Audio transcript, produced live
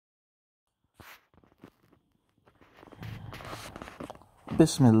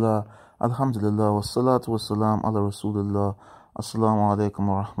Bismillah, Alhamdulillah, wassalatu wassalam ala Rasulullah, Assalamu alaikum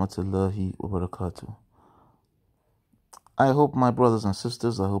wa rahmatullahi wa barakatuh. I hope my brothers and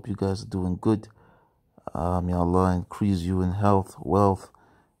sisters, I hope you guys are doing good. May Allah increase you in health, wealth,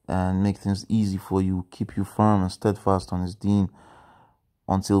 and make things easy for you, keep you firm and steadfast on His deen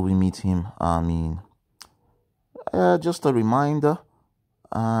until we meet Him. Ameen. Just a reminder,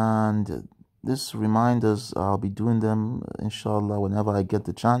 and these reminders, I'll be doing them, inshallah, whenever I get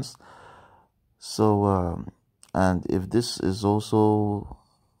the chance. So, and if this is also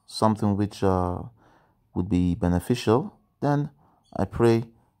something which would be beneficial, then I pray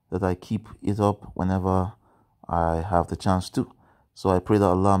that I keep it up whenever I have the chance to. So I pray that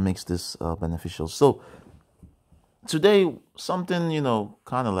Allah makes this beneficial. So today, something,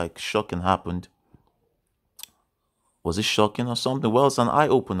 kind of like shocking happened. Was it shocking or something? Well, it's an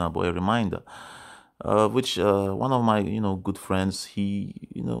eye-opener, but a reminder. Which one of my, good friends, he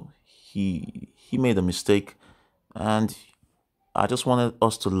made a mistake, and I just wanted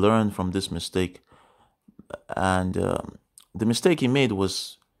us to learn from this mistake. And the mistake he made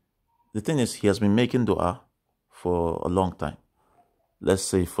was, the thing is, he has been making dua for a long time. Let's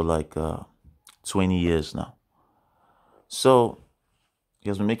say for like 20 years now. So he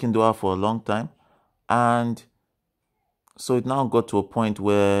has been making dua for a long time, and so it now got to a point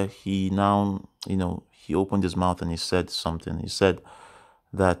where he now, he opened his mouth and he said something. He said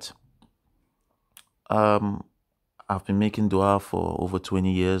that I've been making dua for over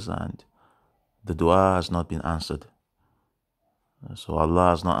 20 years and the dua has not been answered. So Allah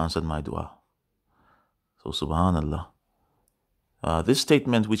has not answered my dua. So subhanallah. This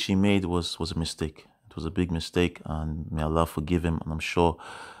statement which he made was a mistake. It was a big mistake, and may Allah forgive him. And I'm sure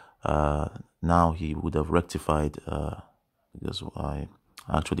now he would have rectified because I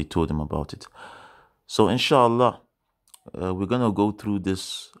actually told him about it. So inshallah, we're going to go through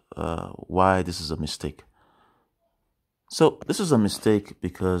this, why this is a mistake. So this is a mistake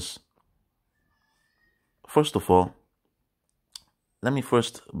because, first of all, let me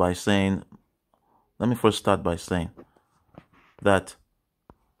first start by saying that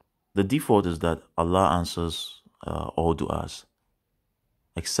the default is that Allah answers all du'as,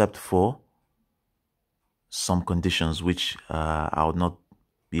 except for some conditions which I would not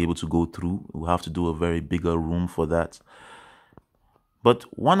be able to go through. We'll have to do a very bigger room for that. But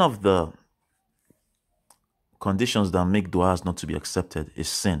one of the conditions that make du'as not to be accepted is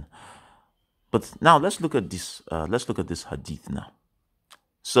sin. But now let's look at this. Let's look at this hadith now.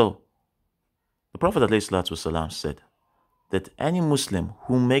 So the Prophet ﷺ said that any Muslim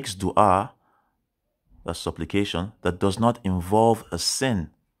who makes dua, that's supplication, that does not involve a sin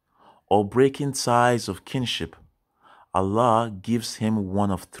or breaking ties of kinship, Allah gives him one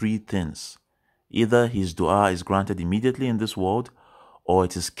of three things. Either his dua is granted immediately in this world, or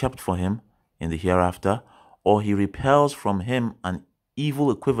it is kept for him in the hereafter, or he repels from him an evil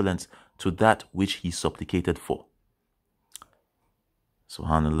equivalent to that which he supplicated for.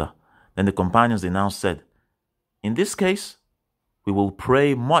 Subhanallah. Then the companions, they now said, in this case, we will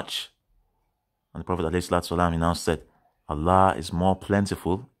pray much. And the Prophet ﷺ, he now said, Allah is more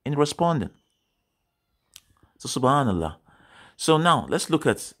plentiful in responding. So subhanallah. So now let's look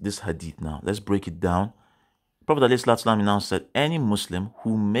at this hadith now. Let's break it down. Prophet ﷺ now said, any Muslim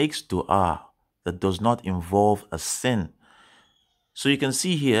who makes dua that does not involve a sin. So you can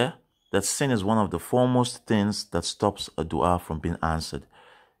see here that sin is one of the foremost things that stops a dua from being answered.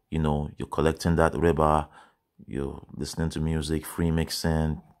 You're collecting that riba, you're listening to music, free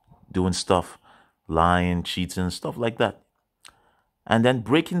mixing, doing stuff, lying, cheating, stuff like that. And then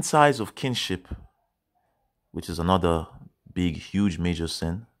breaking ties of kinship, which is another big, huge, major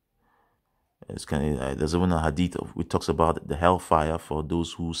sin. There's even a hadith which talks about the hellfire for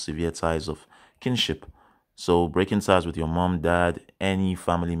those who sever ties of kinship. So breaking ties with your mom, dad, any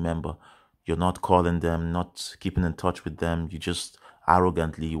family member, you're not calling them, not keeping in touch with them, you just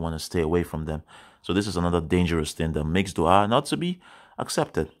arrogantly you want to stay away from them. So this is another dangerous thing that makes dua not to be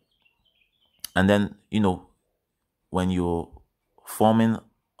accepted. And then, when you're forming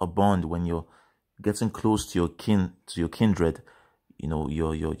a bond, when you're getting close to your kindred,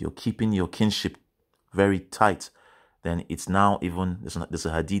 you're keeping your kinship very tight, then it's now even, there's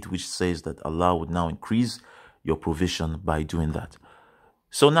a hadith which says that Allah would now increase your provision by doing that.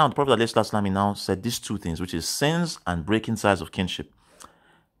 So now the Prophet ﷺ now said these two things, which is sins and breaking ties of kinship.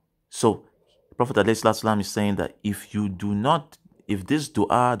 So the Prophet ﷺ is saying that if this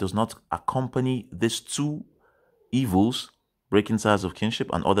dua does not accompany these two evils, breaking ties of kinship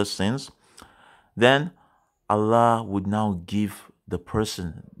and other sins, then Allah would now give the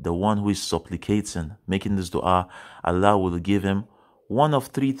person, the one who is supplicating, making this dua, Allah will give him one of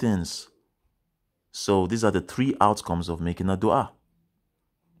three things. So these are the three outcomes of making a dua.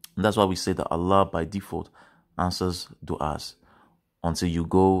 And that's why we say that Allah by default answers du'as, until you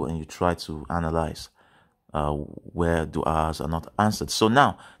go and you try to analyze where du'as are not answered. So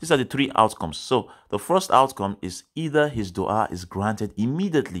now, these are the three outcomes. So the first outcome is either his dua is granted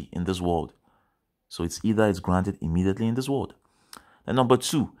immediately in this world. So it's either it's granted immediately in this world. And number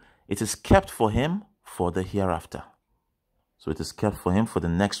two, it is kept for him for the hereafter. So it is kept for him for the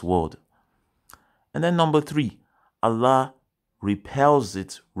next world. And then number three, Allah repels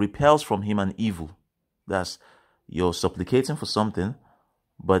from him an evil. That's, you're supplicating for something,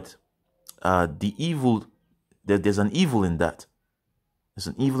 but the evil, there's an evil in that. There's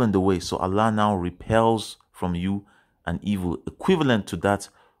an evil in the way. So Allah now repels from you an evil equivalent to that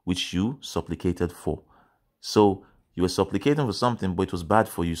which you supplicated for. So you were supplicating for something, but it was bad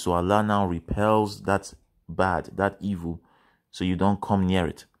for you. So Allah now repels that bad, that evil, so you don't come near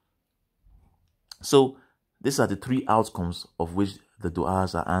it. So these are the three outcomes of which the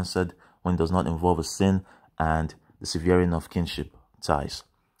du'as are answered when it does not involve a sin and the severing of kinship ties.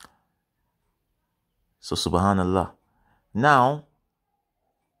 So subhanallah. Now,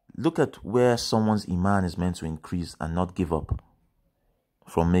 look at where someone's iman is meant to increase and not give up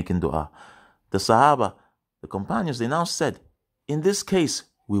from making dua. The Sahaba, the companions, they now said, in this case,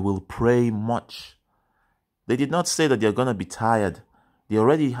 we will pray much. They did not say that they're going to be tired. They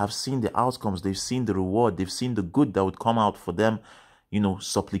already have seen the outcomes. They've seen the reward. They've seen the good that would come out for them,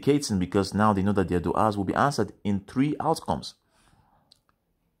 supplicating, because now they know that their du'as will be answered in three outcomes.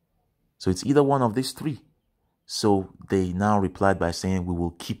 So it's either one of these three. So they now replied by saying, we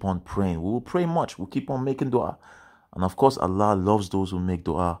will keep on praying. We will pray much. We'll keep on making dua. And of course, Allah loves those who make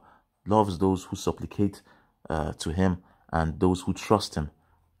dua, loves those who supplicate to him, and those who trust him.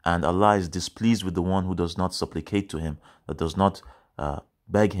 And Allah is displeased with the one who does not supplicate to him, that does not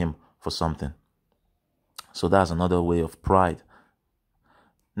beg him for something. So that's another way of pride.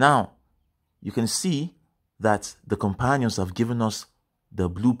 Now, you can see that the companions have given us the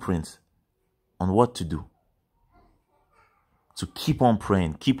blueprint on what to do. To keep on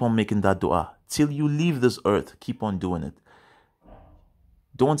praying, keep on making that dua. Till you leave this earth, keep on doing it.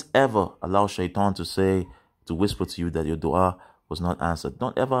 Don't ever allow shaitan to whisper to you that your dua was not answered.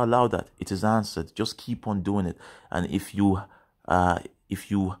 Don't ever allow that. It is answered. Just keep on doing it. And if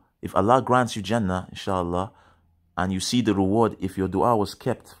Allah grants you Jannah, inshallah, and you see the reward, if your dua was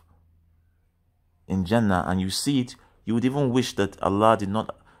kept in Jannah and you see it, you would even wish that Allah did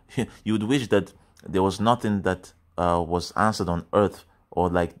not, you would wish that there was nothing that was answered on earth, or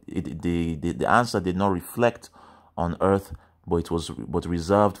like the answer did not reflect on earth, but it was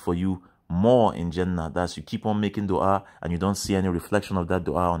reserved for you more in Jannah. That's, you keep on making dua and you don't see any reflection of that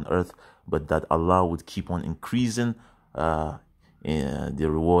dua on earth, but that Allah would keep on increasing the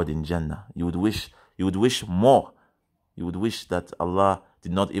reward in Jannah. You would wish more. You would wish that Allah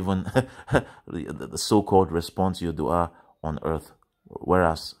did not even the so-called respond to your dua on earth,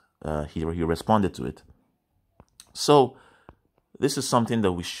 whereas he responded to it. So this is something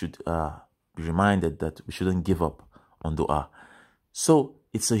that we should be reminded, that we shouldn't give up on dua. So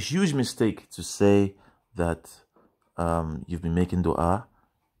it's a huge mistake to say that you've been making dua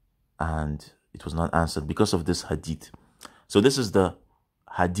and it was not answered because of this hadith. So this is the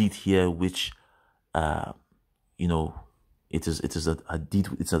hadith here, which it is a hadith.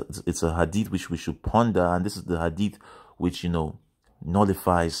 It's a hadith which we should ponder, and this is the hadith which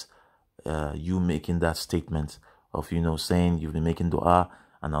nullifies you making that statement of saying you've been making dua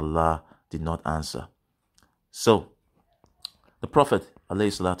and Allah did not answer. So the Prophet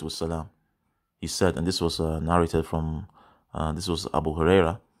alayhi salatu wasalam, he said, and this was narrated from this was Abu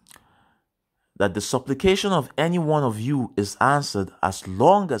Huraira, that the supplication of any one of you is answered as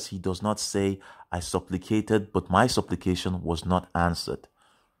long as he does not say, I supplicated, but my supplication was not answered.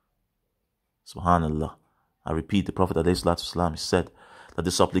 Subhanallah. I repeat, the Prophet ﷺ said that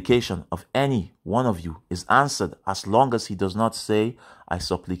the supplication of any one of you is answered as long as he does not say, I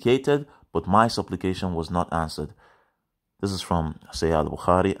supplicated, but my supplication was not answered. This is from Sahih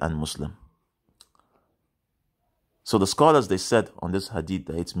al-Bukhari and Muslim. So the scholars, they said on this hadith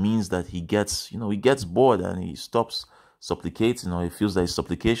that it means that he gets bored and he stops supplicating, or he feels that his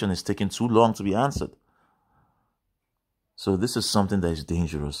supplication is taking too long to be answered. So this is something that is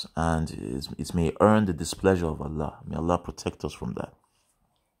dangerous, and it may earn the displeasure of Allah. May Allah protect us from that.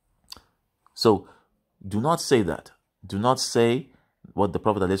 So do not say that. Do not say what the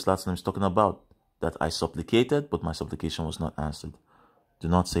Prophet ﷺ is talking about, that I supplicated, but my supplication was not answered. Do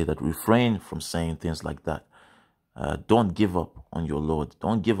not say that. Refrain from saying things like that. Don't give up on your Lord.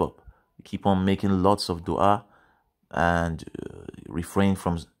 Don't give up. Keep on making lots of dua, and refrain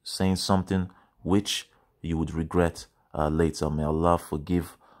from saying something which you would regret later. May Allah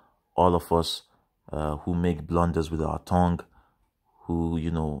forgive all of us who make blunders with our tongue, who,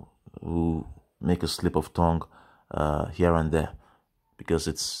 who make a slip of tongue here and there, because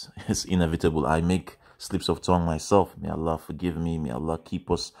it's inevitable. I make slips of tongue myself. May Allah forgive me. May Allah keep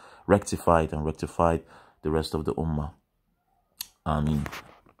us rectified and rectify the rest of the ummah. Ameen.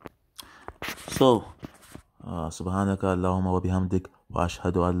 So, subhanaka Allahumma wa bihamdik wa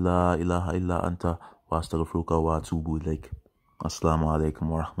ashhadu an la ilaha illa anta wa astaghfiruka wa atubu ilaik. Assalamu alaikum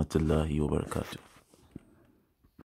wa rahmatullahi wa barakatuh.